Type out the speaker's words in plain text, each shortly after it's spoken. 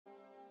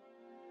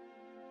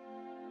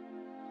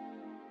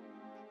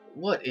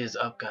What is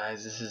up,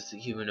 guys? This is the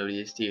Human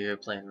ODST here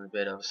playing a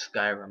bit of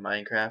Skyrim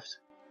Minecraft.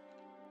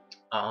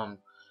 Um,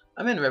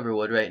 I'm in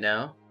Riverwood right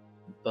now,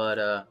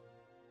 but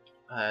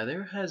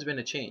there has been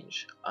a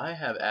change. I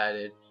have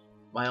added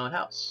my own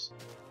house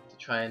to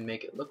try and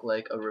make it look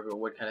like a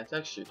Riverwood kind of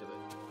texture to it.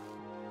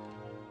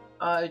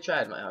 I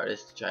tried my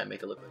hardest to try and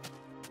make it look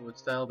like wood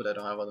style, but I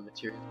don't have all the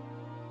material.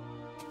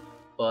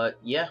 But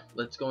yeah,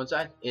 let's go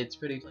inside. It's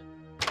pretty plain.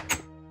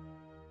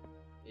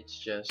 It's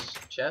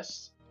just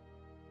chests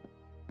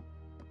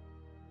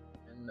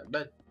and a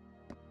bed.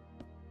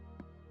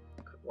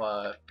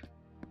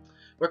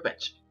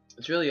 Workbench.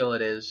 That's really all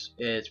it is.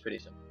 It's pretty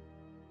simple.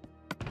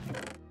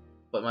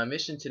 But my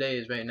mission today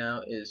is right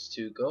now is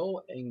to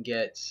go and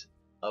get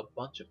a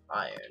bunch of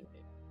iron.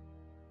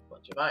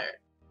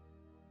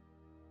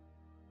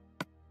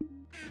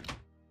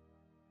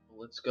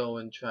 Let's go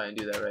and try and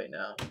do that right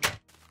now.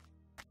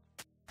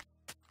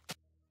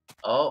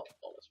 Oh,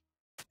 almost.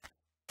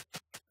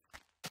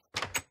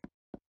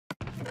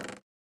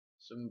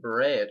 Some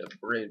bread.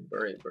 Bread.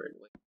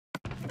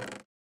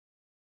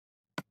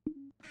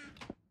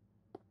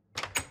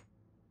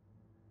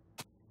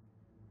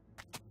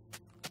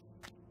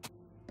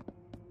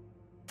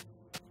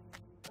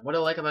 What I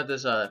like about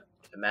this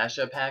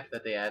mashup pack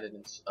that they added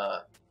in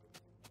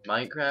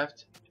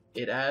Minecraft,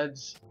 it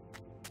adds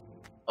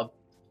a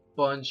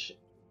bunch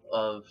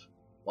of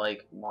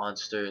like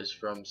monsters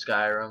from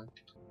Skyrim,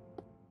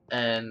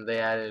 and they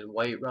added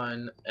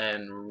Whiterun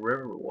and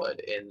Riverwood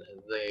in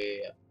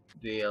the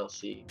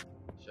DLC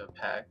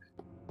pack.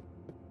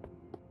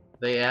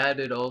 They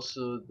added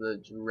also the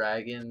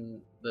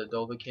dragon, the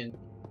Dovahkiin.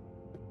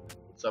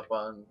 It's up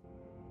on.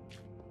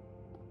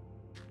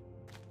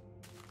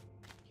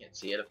 Can't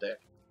see it up there,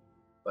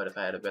 but if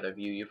I had a better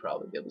view, you'd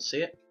probably be able to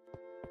see it.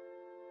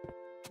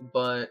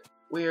 But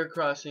we are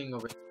crossing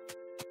over.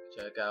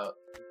 Check out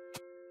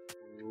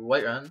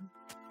Whiterun.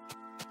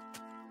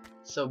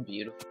 So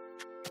beautiful.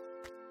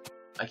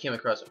 I came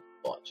across a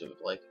bunch of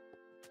like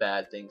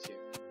bad things here.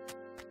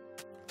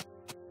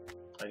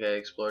 Like I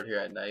explored here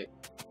at night.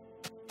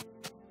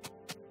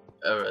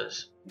 There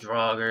was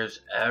draugrs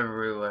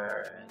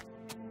everywhere, and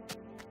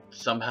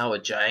somehow a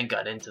giant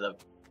got into the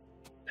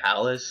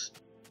palace.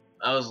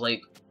 I was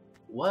like,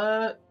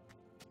 what?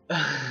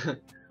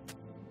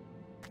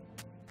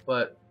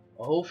 But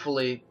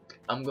hopefully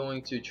I'm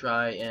going to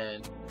try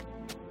and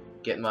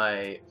get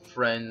my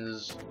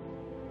friends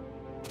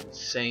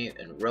Saint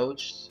and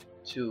Roach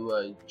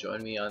to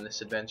join me on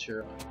this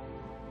adventure of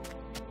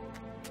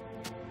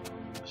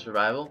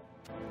survival.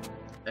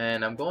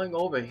 And I'm going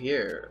over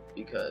here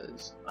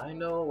because I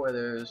know where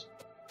there's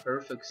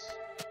perfect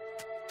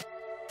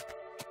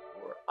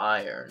for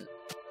iron.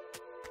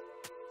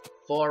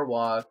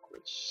 Farwalk,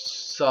 which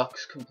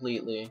sucks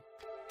completely,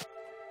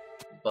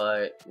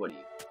 but what do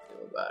you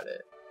do about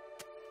it?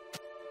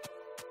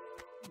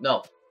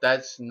 No,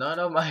 that's none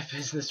of my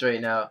business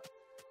right now.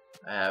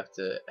 I have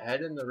to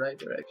head in the right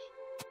direction.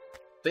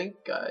 Think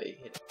I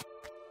hit it.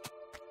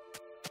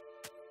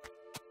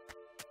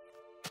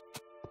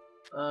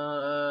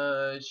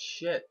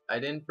 Shit, I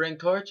didn't bring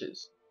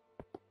torches.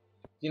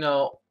 You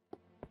know,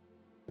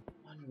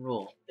 one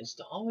rule is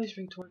to always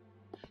bring torches.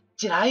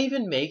 Did I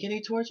even make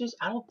any torches?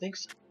 I don't think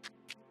so.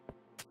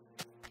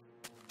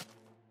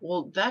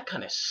 Well, that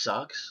kind of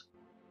sucks.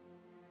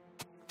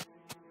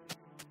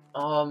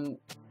 Well,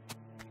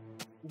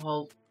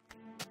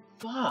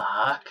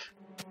 fuck.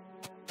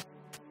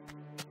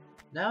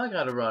 Now I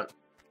gotta run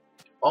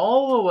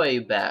all the way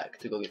back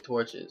to go get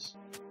torches,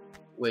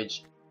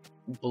 which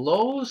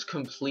blows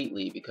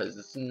completely because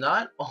it's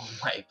not on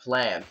my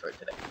plan for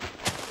today.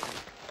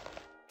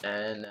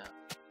 And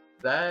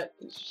that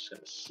is just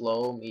gonna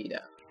slow me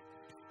down.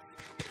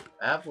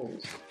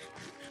 Apples.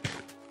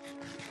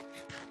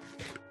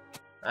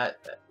 That's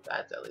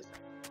at least.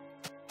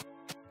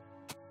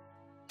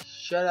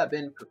 Should have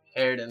been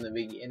prepared in the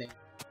beginning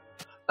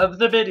of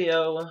the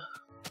video.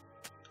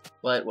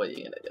 But what are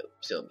you gonna do?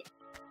 Still me.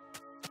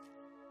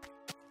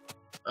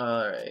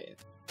 Alright.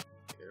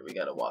 Here we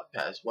gotta walk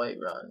past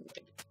Whiterun.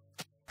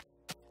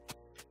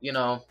 You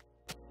know,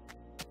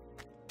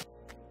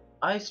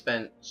 I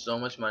spent so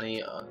much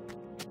money on,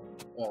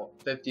 well,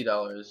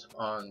 $50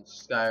 on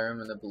Skyrim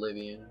and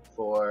Oblivion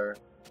for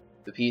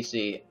the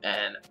PC,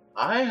 and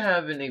I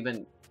haven't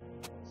even,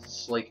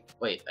 like,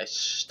 wait, I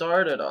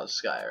started on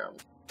Skyrim.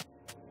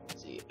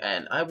 See,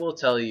 and I will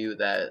tell you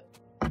that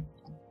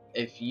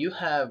if you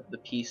have the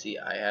PC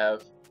I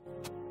have,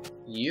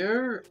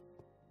 you're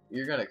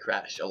gonna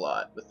crash a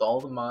lot. With all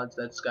the mods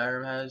that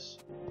Skyrim has,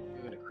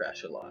 you're gonna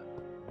crash a lot.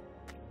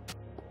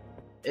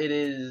 It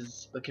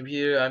is, the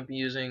computer I'm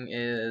using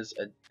is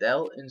a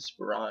Dell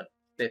Inspiron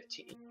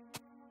 15.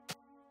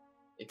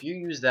 If you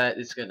use that,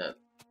 it's gonna,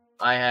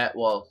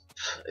 well,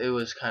 it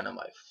was kind of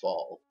my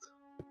fault.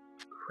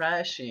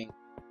 Crashing,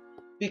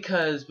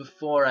 because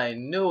before I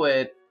knew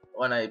it,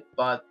 when I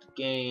bought the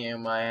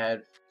game, I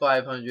had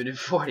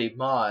 540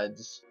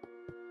 mods.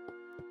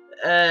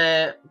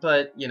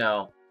 But, you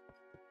know,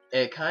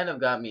 it kind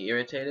of got me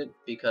irritated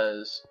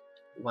because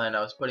when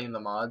I was putting the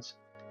mods,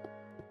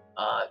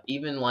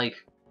 Even like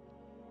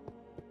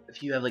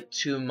if you have like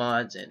 2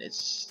 mods in, it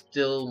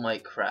still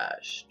might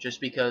crash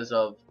just because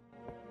of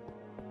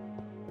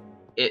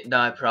it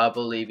not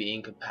probably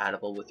being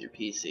compatible with your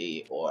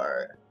PC,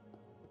 or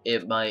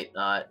it might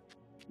not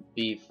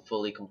be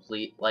fully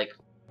complete. Like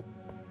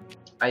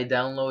I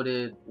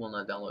downloaded, well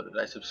not downloaded,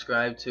 I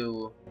subscribed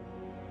to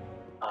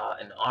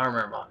an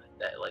armor mod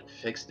that like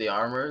fixed the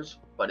armors,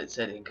 but it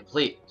said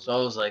incomplete. So I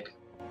was like,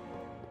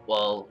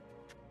 well,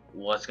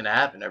 what's gonna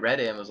happen? I read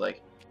it and was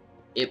like,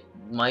 it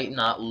might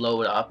not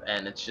load up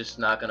and it's just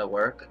not gonna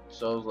work.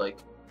 So I was like,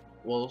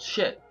 well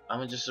shit, I'm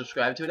gonna just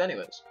subscribe to it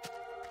anyways.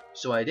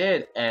 So I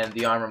did, and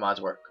the armor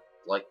mods work.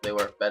 Like, they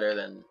work better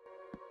than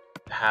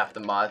half the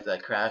mods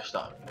that crashed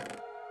on me.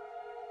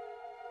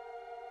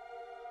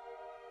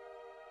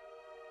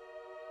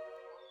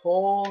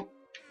 Coal?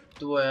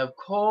 Do I have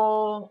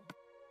coal?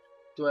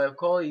 Do I have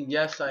coal?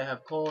 Yes, I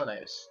have coal and I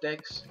have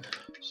sticks.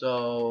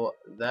 So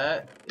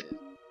that is...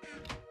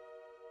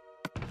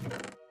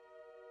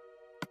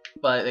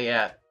 But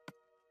yeah,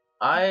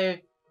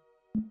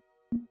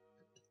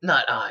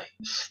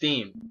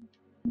 Steam.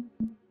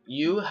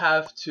 You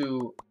have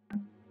to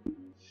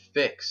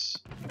fix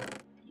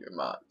your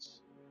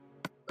mods.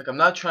 Like, I'm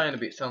not trying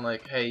to sound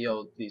like, hey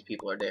yo, these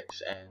people are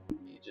dicks and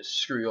you just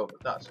screw you over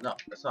with us. No,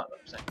 that's not what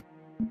I'm saying.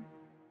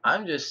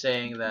 I'm just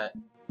saying that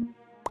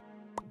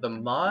the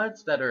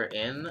mods that are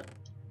in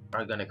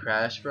are gonna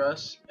crash for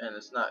us, and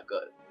it's not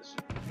good.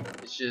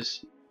 It's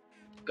just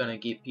gonna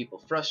keep people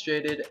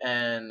frustrated,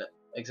 and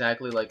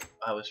exactly like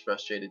I was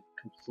frustrated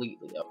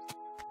completely. I was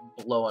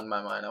blowing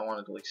my mind. I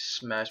wanted to like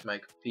smash my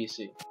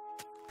PC,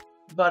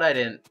 but I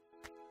didn't.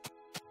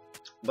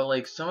 But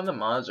like some of the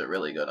mods are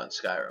really good on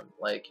Skyrim.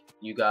 Like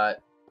you got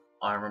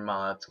armor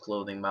mods,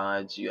 clothing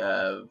mods, you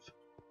have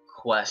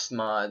quest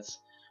mods.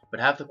 But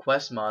half the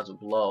quest mods will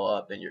blow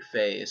up in your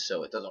face,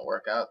 so it doesn't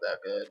work out that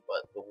good.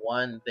 But the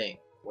one thing,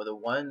 or the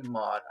one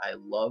mod I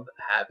love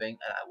having, and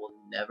I will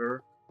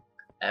never,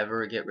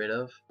 ever get rid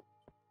of,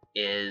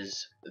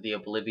 is the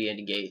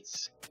Oblivion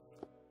Gates.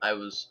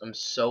 I'm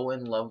so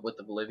in love with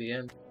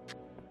Oblivion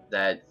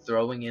that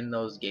throwing in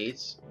those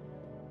gates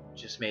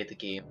just made the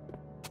game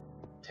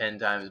 10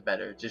 times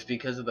better. Just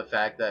because of the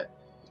fact that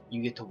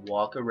you get to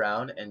walk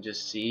around and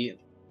just see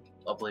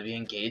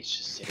Oblivion Gates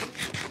just sitting.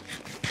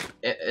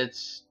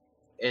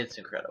 It's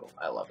incredible.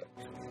 I love it.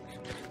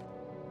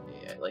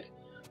 Yeah, like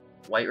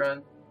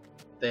Whiterun,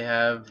 they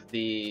have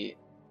the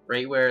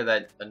right where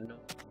that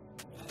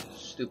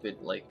stupid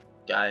like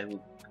guy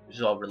who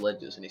is all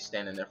religious and he's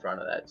standing in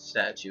front of that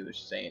statue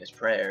saying his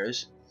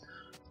prayers.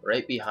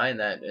 Right behind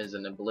that is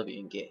an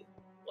Oblivion Gate.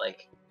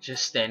 Like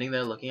just standing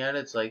there looking at it,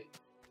 it's like,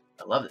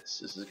 I love this.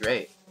 This is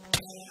great.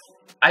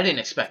 I didn't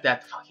expect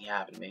that to fucking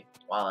happen to me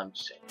while I'm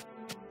saying.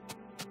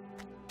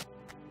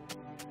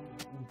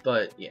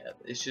 But yeah,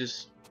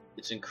 it's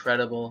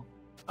incredible.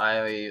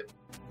 I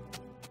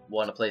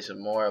want to play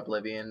some more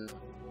Oblivion.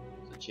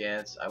 There's a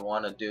chance. I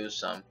want to do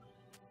some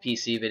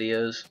PC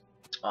videos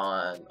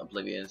on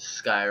Oblivion,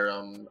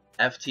 Skyrim,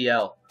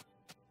 FTL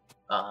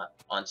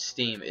on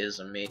Steam is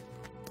amazing.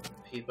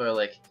 People are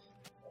like,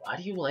 why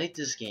do you like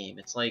this game?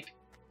 It's like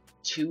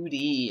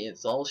 2D,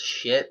 it's all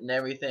shit and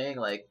everything.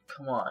 Like,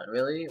 come on,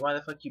 really? Why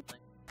the fuck you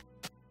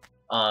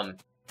playing?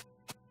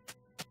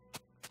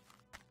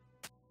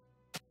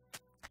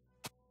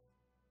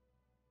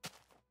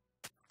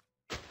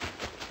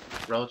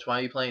 Roach, why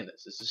are you playing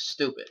this? This is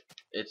stupid.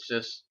 It's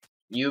just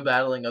you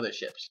battling other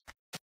ships.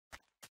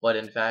 But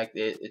in fact,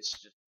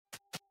 it's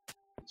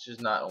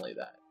just not only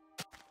that.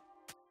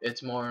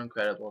 It's more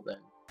incredible than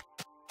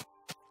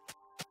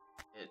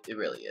it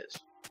really is.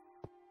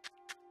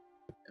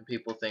 And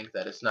people think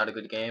that it's not a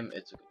good game.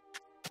 It's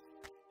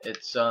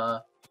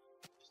I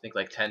think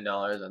like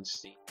 $10 on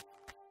Steam.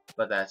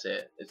 But that's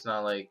it. It's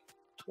not like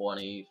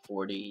 $20,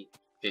 $40,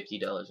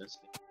 $50 on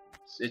Steam.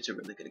 It's a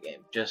really good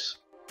game. Just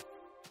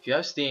if you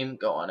have Steam,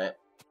 go on it.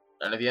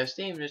 And if you have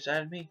Steam, just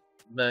add me,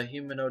 the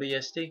human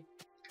ODST.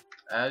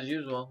 As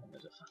usual,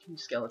 there's a fucking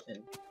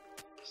skeleton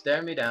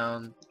staring me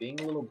down, being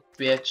a little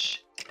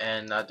bitch,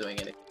 and not doing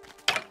anything.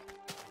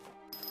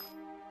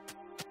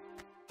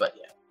 But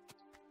yeah,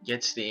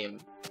 get Steam,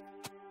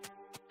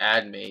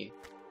 add me,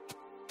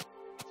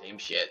 same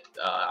shit.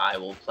 I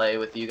will play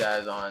with you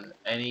guys on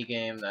any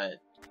game that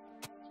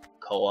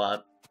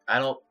co-op.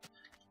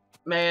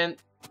 Man,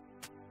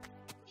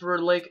 for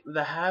like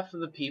the half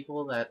of the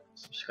people that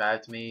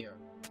subscribe to me, or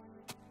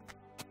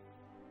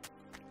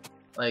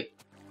like,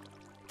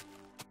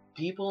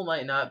 people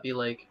might not be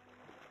like,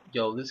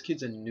 yo, this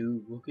kid's a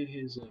noob, look at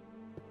his like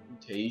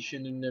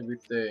reputation and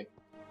everything.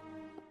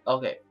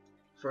 Okay,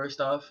 first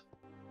off,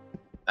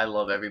 I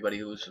love everybody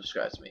who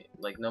subscribes to me.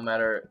 Like, no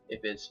matter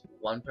if it's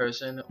one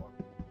person or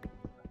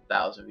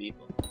 1,000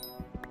 people.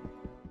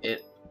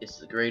 It's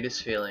the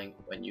greatest feeling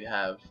when you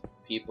have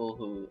people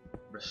who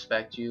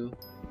respect you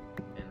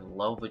and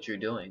love what you're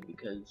doing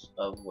because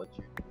of what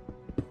you're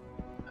doing.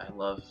 I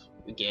love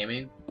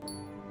gaming.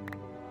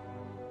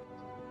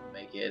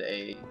 Make it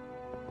a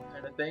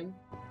kind of thing.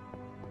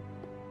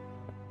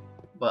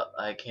 But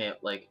I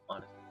can't, like,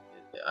 honestly,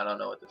 I don't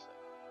know what to say.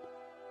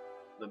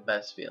 The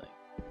best feeling,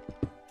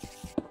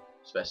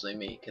 especially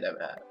me, could ever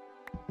have.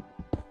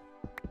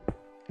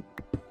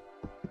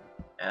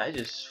 And I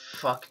just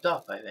fucked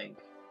up, I think.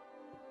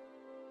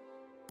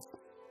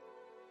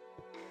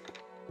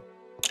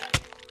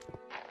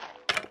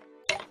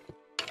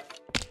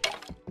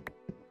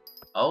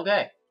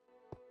 Okay.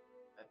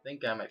 I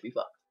think I might be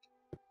fucked.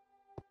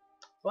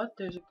 But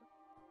there's a... I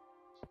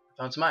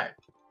found some iron.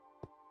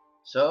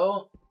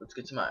 So, let's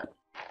get some iron.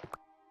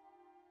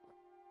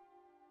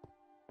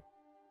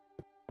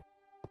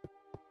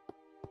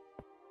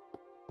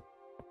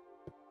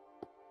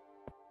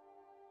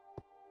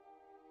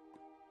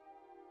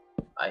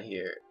 I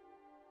hear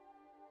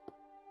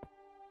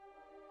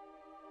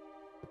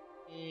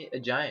a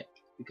giant,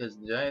 because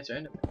the giants are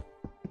endermen.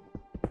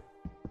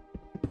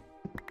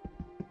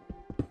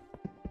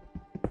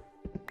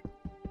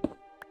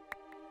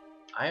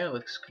 Iron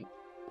looks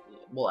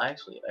well,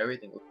 actually,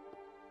 everything looks.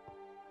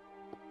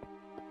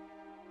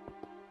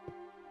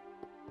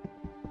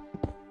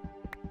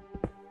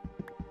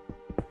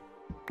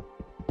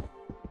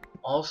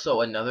 Also,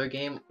 another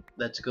game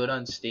that's good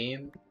on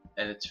Steam,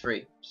 and it's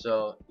free,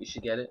 so you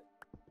should get it.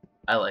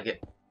 I like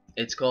it.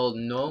 It's called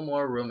No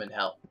More Room in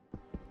Hell.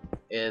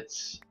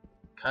 It's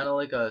kind of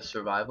like a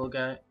survival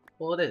game.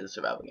 Well, it is a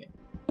survival game.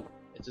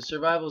 It's a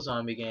survival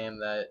zombie game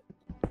that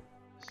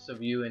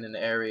sub you in an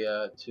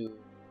area to...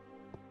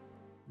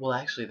 Well,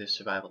 actually, there's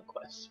survival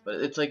quests, but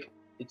it's like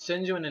it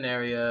sends you in an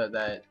area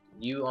that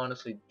you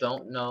honestly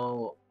don't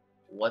know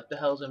what the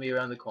hell's gonna be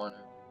around the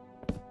corner.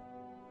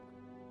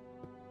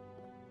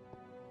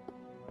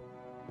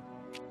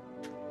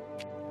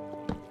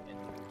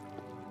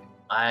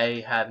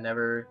 I have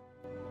never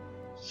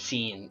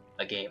seen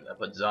a game that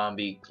put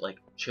zombie like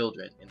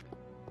children in.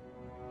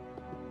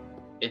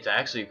 It's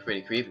actually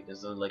pretty creepy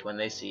because like when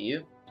they see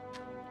you,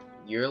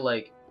 you're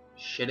like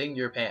shitting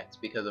your pants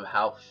because of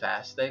how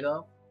fast they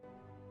go,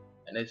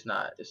 and it's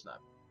not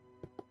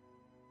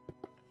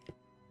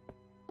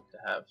to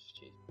have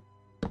cheese.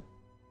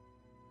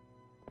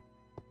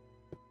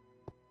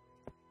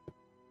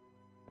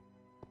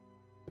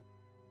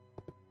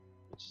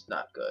 Which is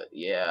not good.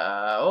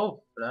 Yeah.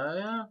 Oh, but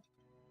I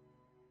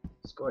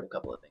scored a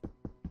couple of things.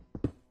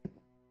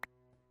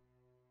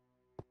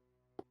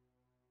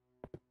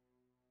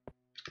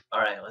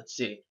 Alright, let's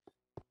see.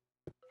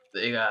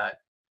 They got,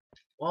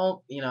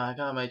 well, you know, I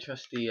got my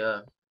trusty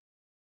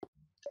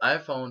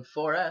iPhone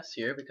 4S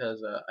here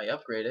because I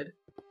upgraded.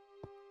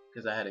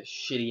 Because I had a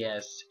shitty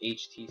ass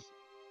HTC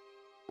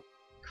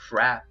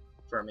crap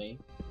for me.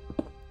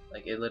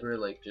 Like, it literally,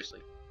 like, just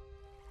like.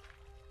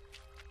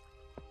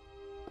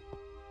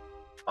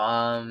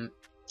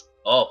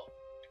 Oh.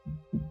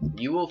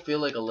 You will feel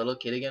like a little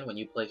kid again when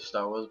you play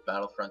Star Wars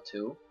Battlefront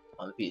 2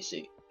 on the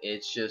PC.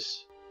 It's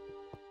just.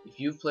 If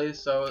you've played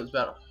Star Wars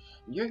Battle,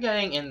 you're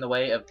getting in the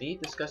way of me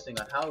discussing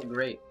on how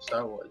great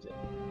Star Wars is.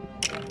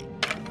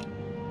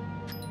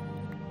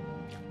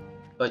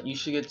 But you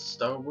should get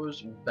Star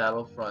Wars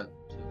Battlefront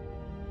 2.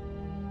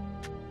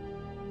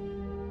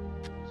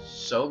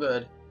 So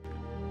good.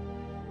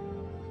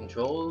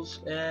 Controls,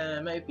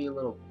 it might be a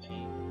little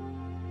pain,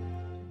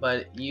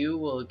 but you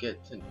will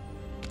get to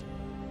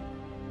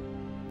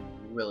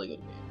really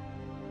good game.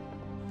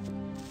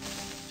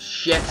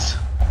 Shit.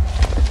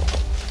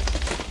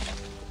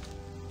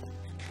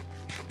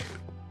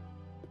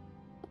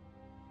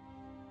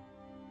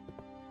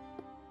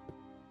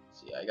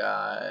 See, I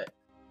got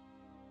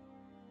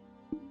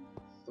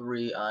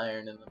 3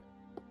 iron in them,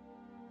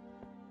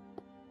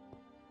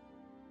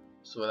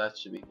 so that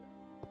should be good.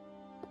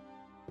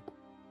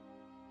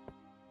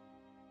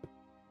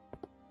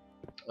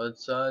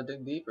 Let's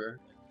dig deeper.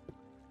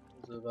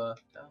 Of,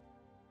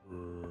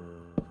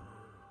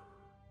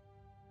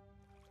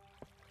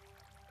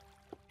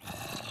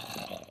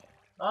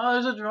 oh,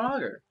 there's a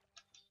Draugr.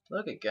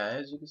 Look at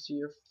guys, you can see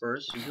your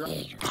first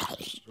Draugr.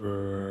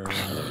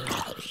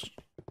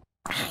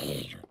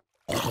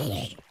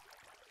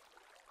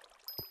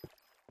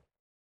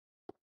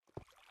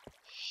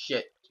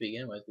 Shit to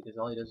begin with, because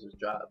all he does is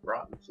drop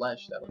rotten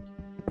flesh. That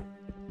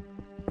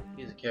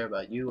he doesn't care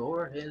about you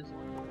or his.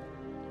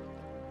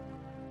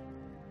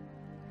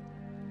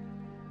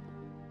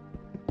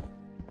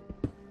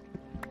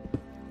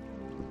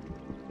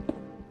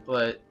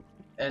 But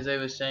as I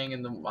was saying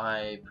in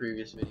my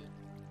previous video,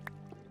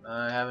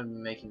 I haven't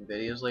been making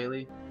videos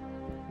lately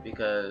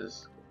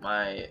because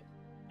my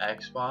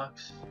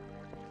Xbox,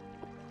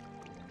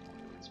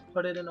 let's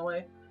put it in a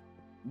way,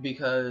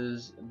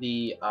 because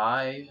the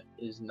eye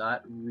is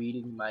not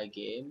reading my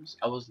games.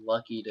 I was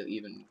lucky to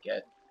even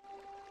get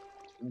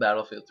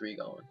Battlefield 3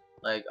 going.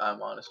 Like,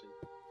 I'm honestly.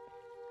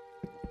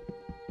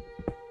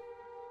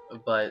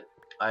 But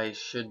I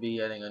should be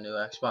getting a new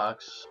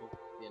Xbox at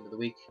the end of the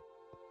week,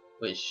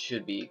 which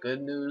should be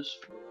good news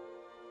for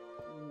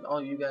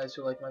all you guys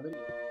who like my videos.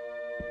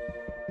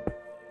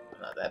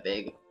 I'm not that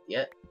big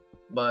yet,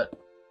 but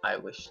I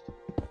wished.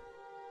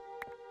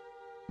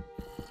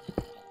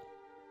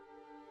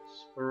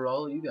 For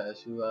all you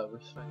guys who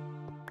respect,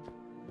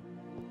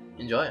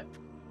 enjoy it.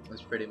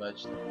 That's pretty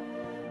much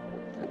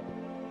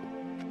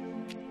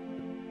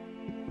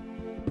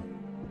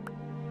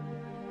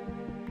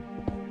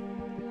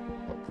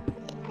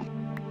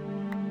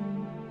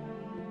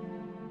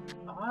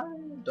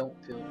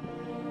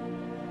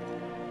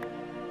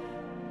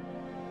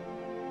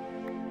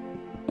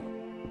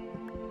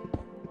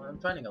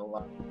finding a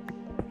lot.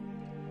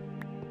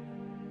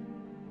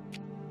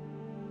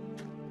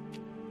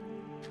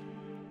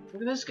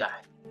 Look at this guy.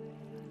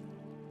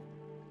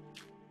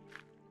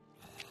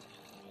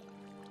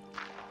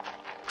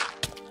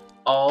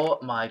 Oh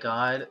my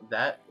god,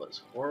 that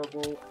was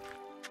horrible.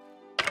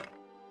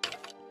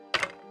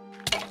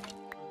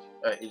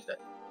 Alright, he's dead.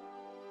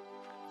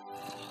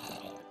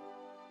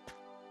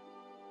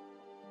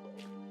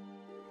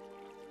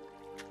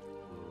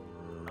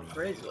 I'm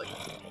crazy like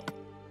that.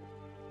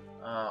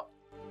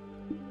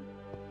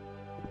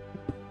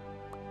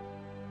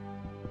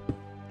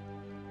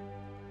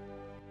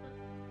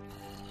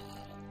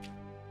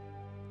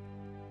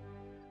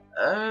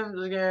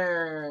 I'm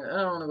scared. I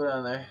don't want to go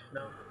down there.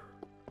 No.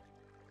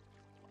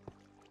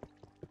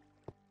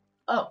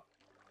 Oh.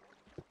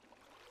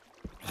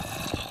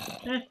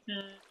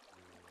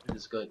 This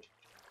is good.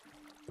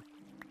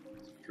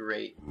 It's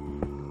great.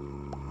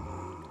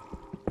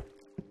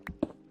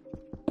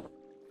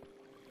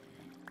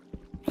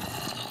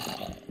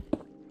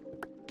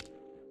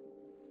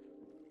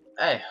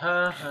 Hey,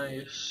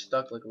 you're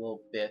stuck like a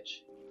little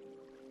bitch.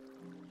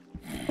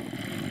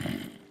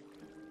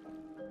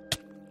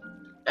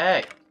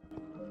 Hey!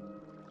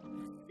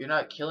 You're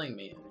not killing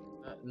me.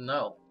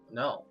 No.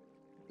 No.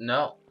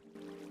 No.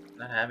 I'm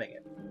not having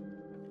it.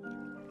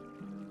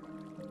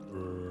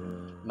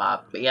 My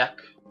back.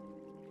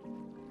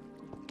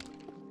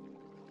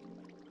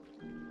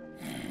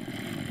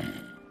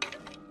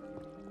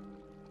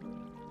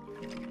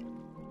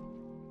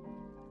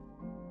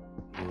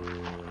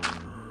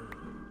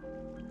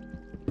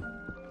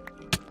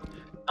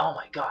 Oh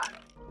my god.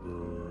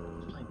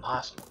 It's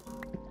impossible.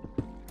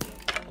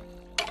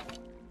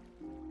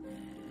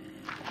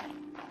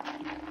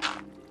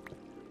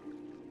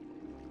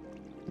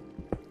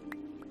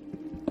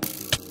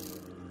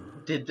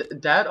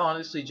 Did that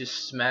honestly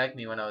just smack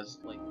me when I was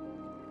like,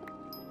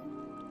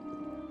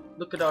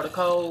 look at all the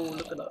coal,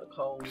 look at all the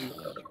coal, look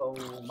at all the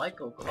coal,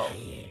 Michael Cole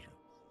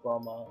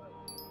from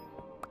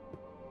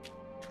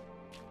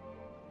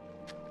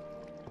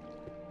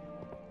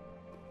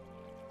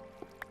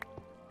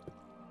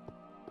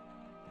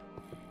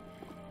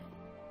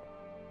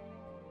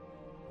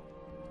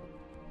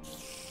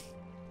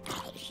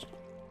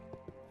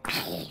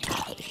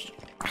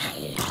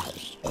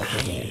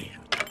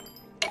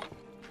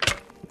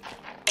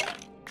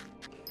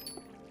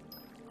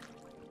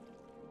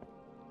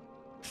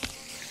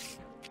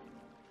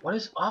What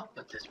is up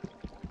with this?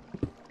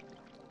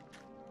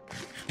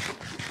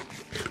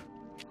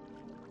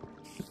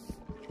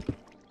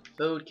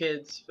 Food,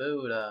 kids,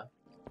 food, I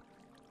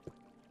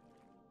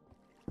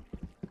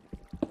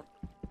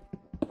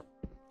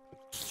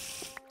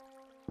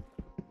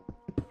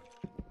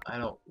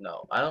don't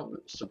know. I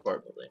don't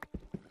support bullying.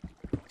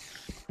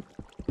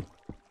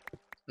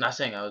 Not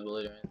saying I was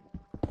bullied or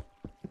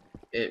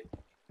anything.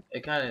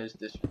 It kind of is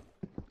just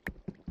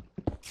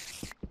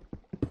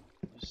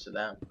to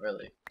them,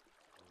 really.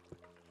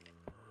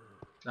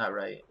 Not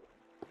right.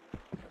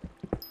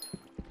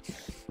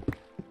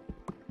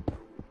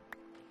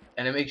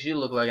 And it makes you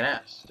look like an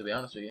ass, to be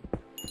honest with you.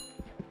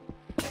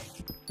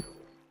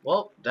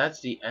 Well,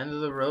 that's the end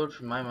of the road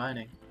for my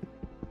mining.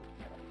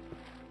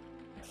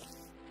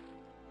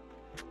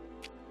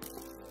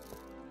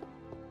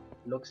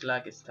 Looks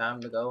like it's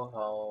time to go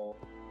home.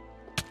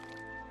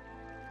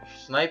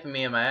 Sniping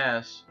me in my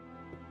ass.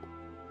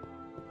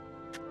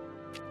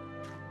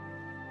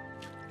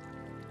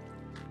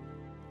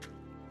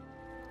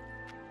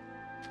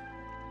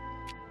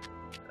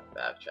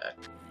 Backtrack.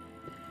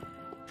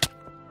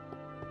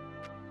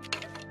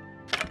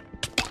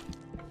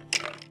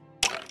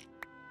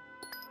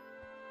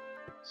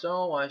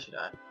 So why should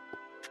I?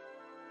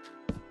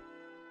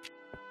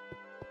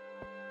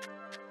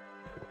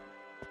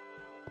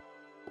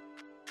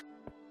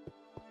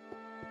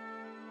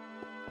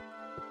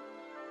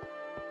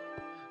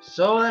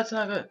 So that's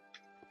not good.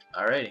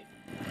 Alrighty.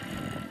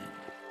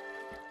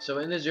 So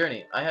in this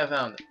journey, I have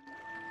found.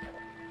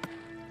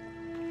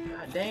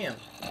 God damn.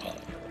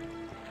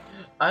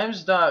 I'm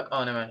stuck.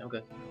 Oh, never mind.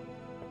 Okay.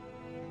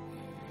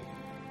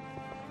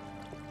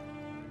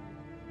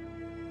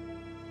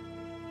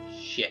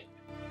 Shit.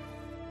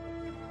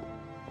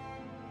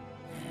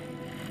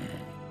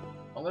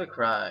 I'm gonna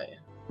cry.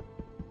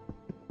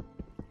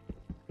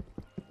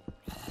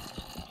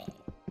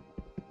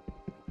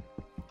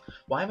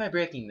 Why am I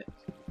breaking this?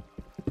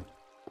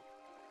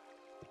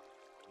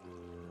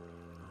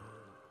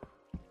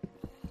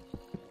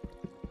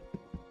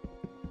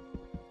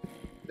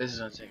 This is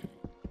unsafe.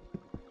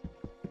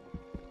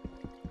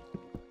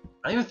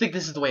 I don't even think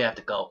this is the way I have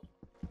to go.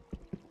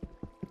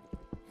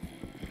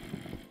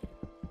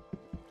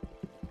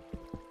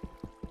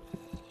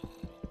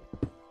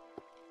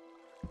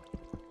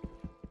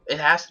 It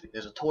has to be.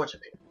 There's a torch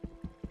up here.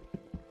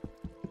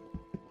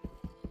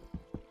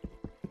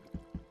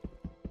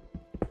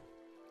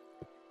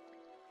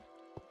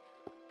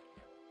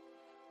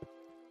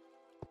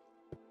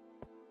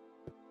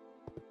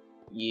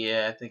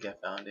 Yeah, I think I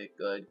found it.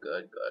 Good,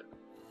 good, good.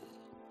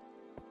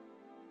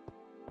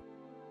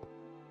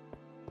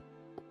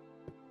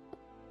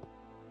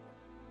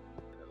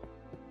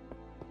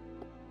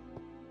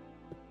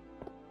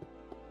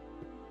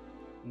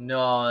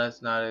 No,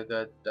 that's not a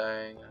good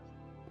thing.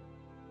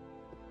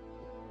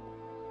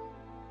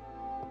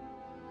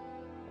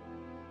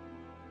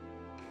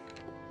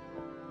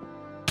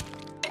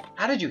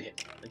 How did you hit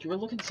me? Like you were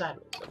looking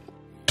sideways.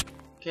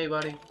 Okay,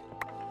 buddy.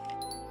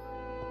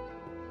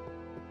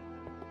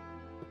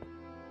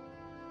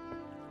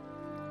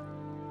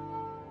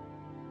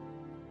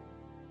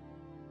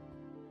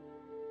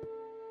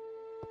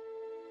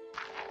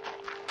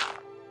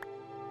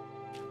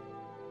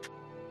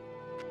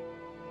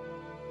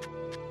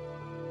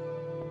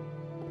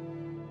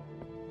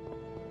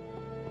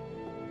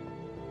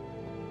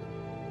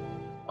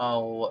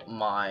 Oh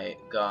my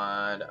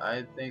god,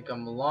 I think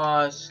I'm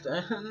lost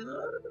and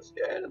I'm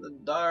scared of the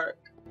dark.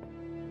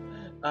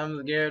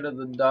 I'm scared of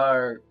the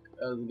dark.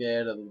 I'm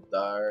scared of the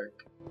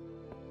dark.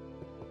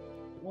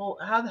 Well,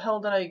 how the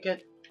hell did I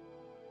get...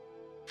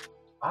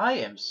 I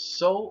am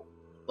so,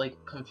 like,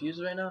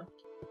 confused right now.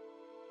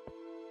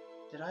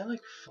 Did I,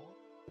 like, fall?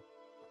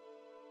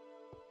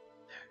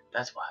 There,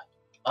 that's why.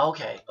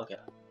 Okay, okay.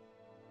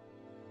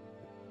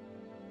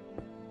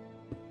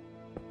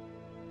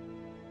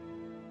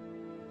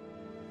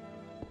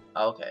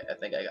 Okay, I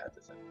think I got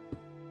this.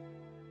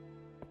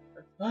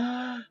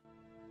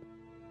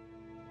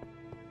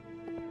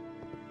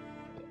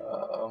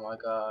 Oh my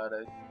god,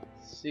 I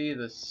see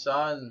the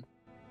sun.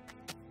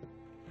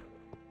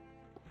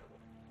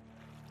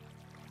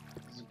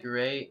 This is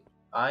great.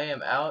 I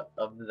am out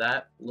of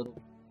that little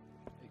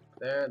thing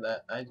there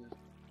that I just...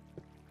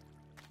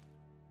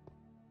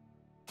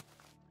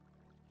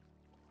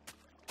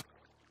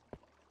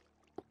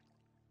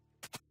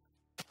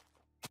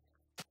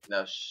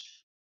 No,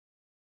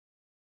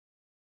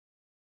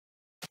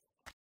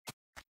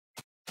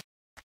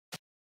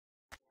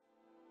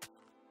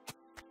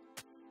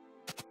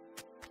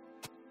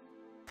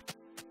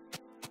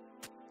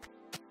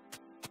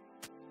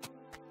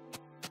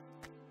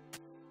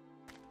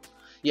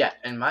 yeah,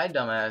 and my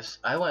dumbass,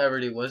 I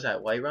already was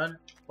at Whiterun,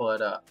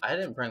 but I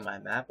didn't bring my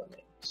map with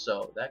me,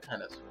 so that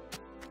kind of...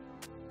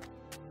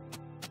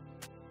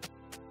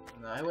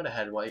 No, I would have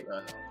had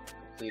Whiterun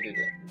completed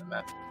it in the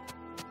map.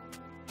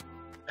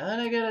 And then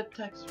I get a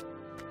text.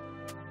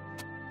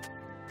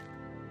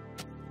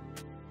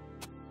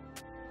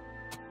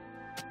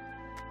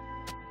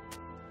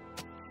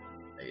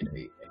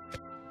 Eight.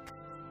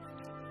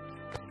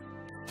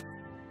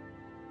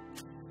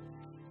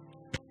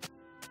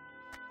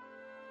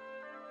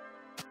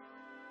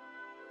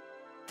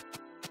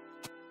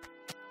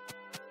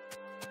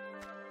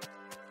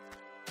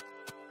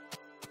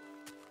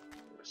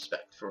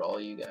 Respect for all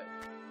you guys.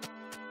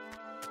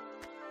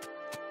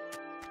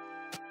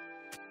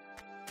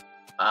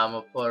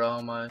 I'ma put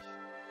on my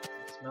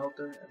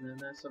smelter, and then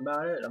that's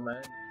about it. I'm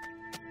in.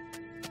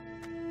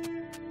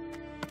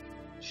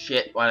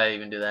 Shit, why did I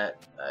even do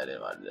that? I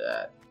didn't want to do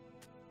that.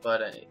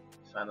 But I need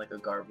to find like a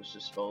garbage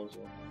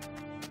disposal.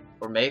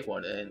 Or make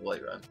one in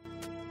Whiterun.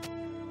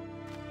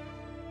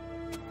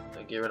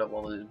 Like, get rid of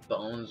all these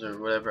bones or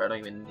whatever I don't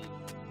even need.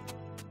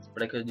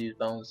 But I could use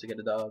bones to get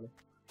a dog.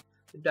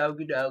 A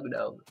doggy dog.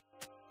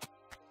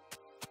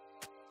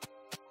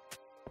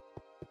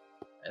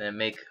 And then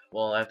make,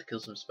 well, I have to kill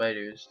some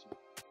spiders to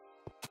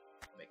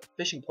make a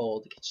fishing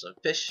pole to catch some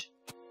fish.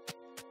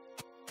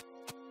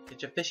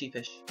 Get your fishy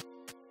fish.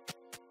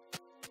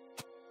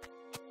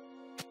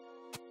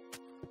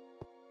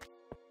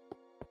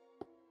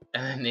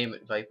 And then name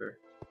it Viper.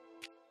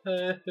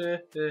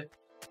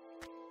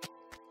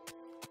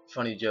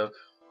 Funny joke.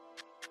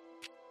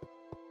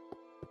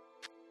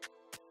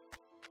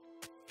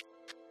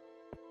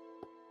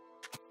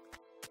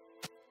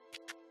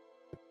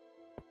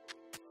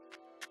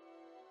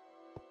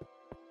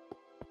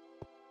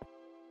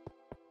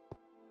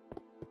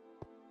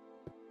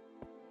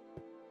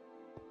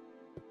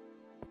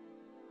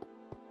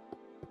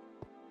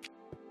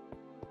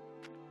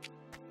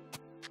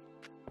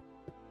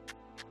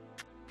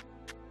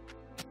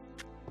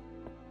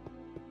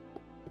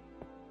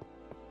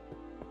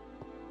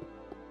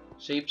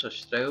 Sheeps are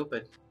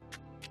stupid.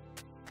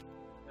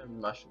 They're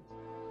mushrooms.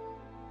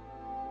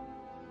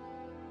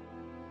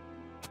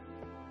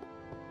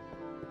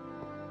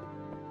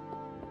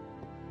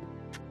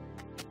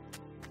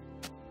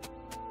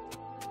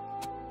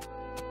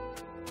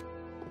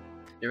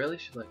 You really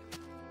should like.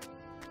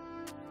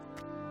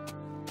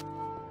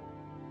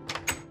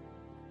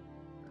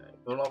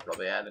 We'll not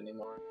probably add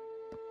anymore.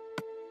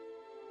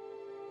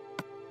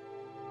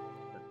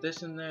 Put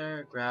this in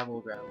there.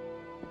 Gravel.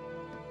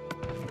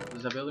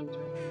 Is that building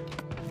material?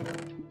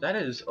 That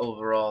is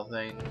overall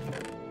thing.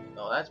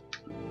 No, that's.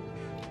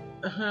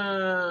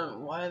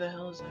 Why the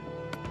hell is that?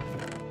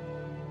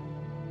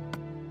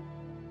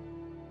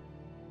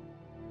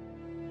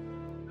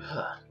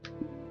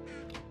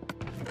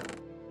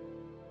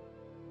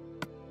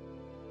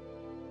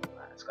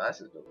 This glass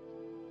is built.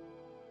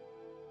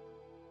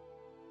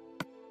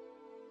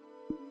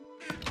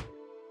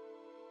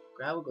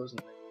 Gravel goes in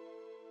there.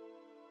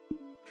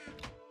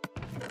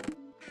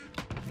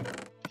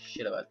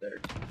 Shit about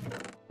dirt.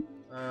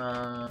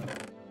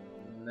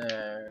 In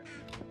there.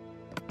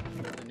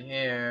 In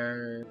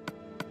here.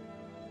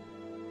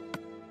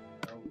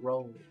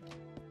 road.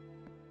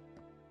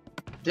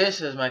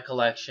 This is my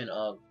collection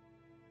of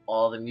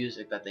all the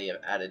music that they have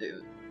added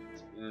in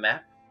this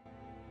map.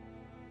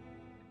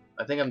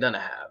 I think I'm done a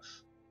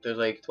half. There's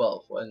like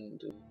 12. 1,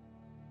 2.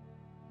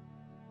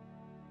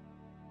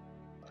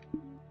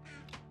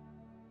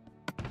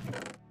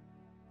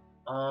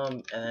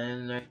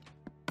 And then it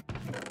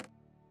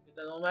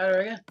doesn't matter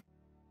again.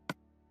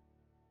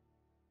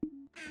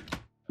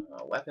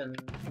 Weapon.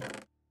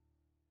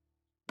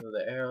 Throw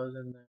the arrows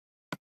in there.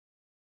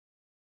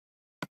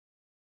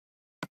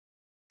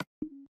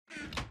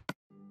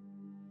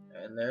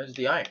 And there's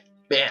the iron.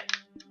 Bam!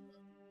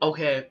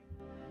 Okay.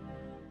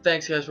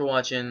 Thanks guys for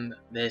watching.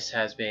 This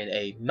has been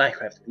a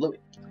Minecraft Louie.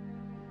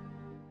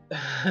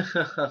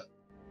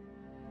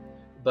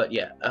 But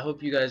yeah, I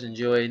hope you guys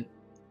enjoyed.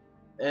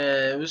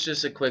 It was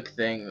just a quick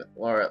thing,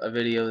 or a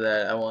video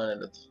that I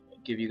wanted to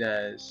give you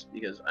guys,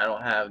 because I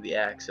don't have the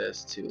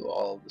access to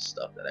all of the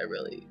stuff that I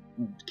really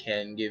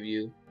can give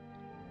you.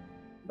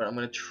 But I'm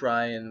gonna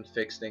try and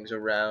fix things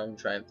around,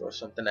 try and throw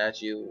something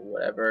at you,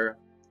 whatever,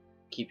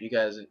 keep you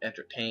guys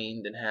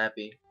entertained and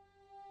happy.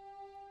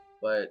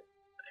 But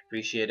I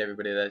appreciate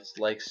everybody that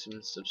likes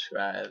and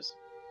subscribes,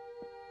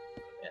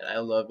 and I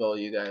love all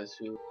you guys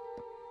who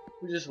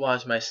just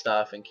watch my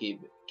stuff and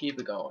keep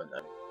it going.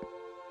 I mean,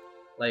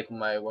 like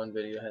my one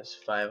video has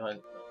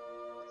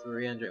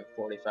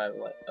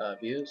 345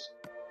 views.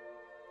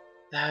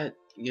 That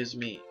gives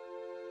me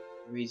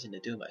reason to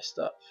do my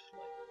stuff.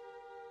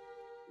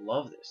 Like,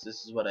 love this.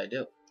 This is what I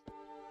do.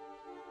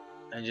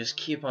 And just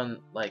keep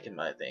on liking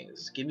my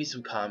things. Give me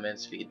some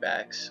comments,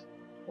 feedbacks,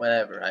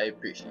 whatever. I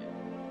appreciate it.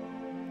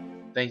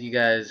 Thank you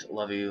guys.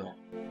 Love you.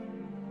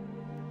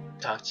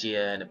 Talk to you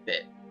in a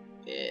bit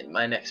in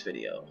my next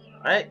video.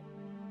 Alright?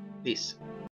 Peace.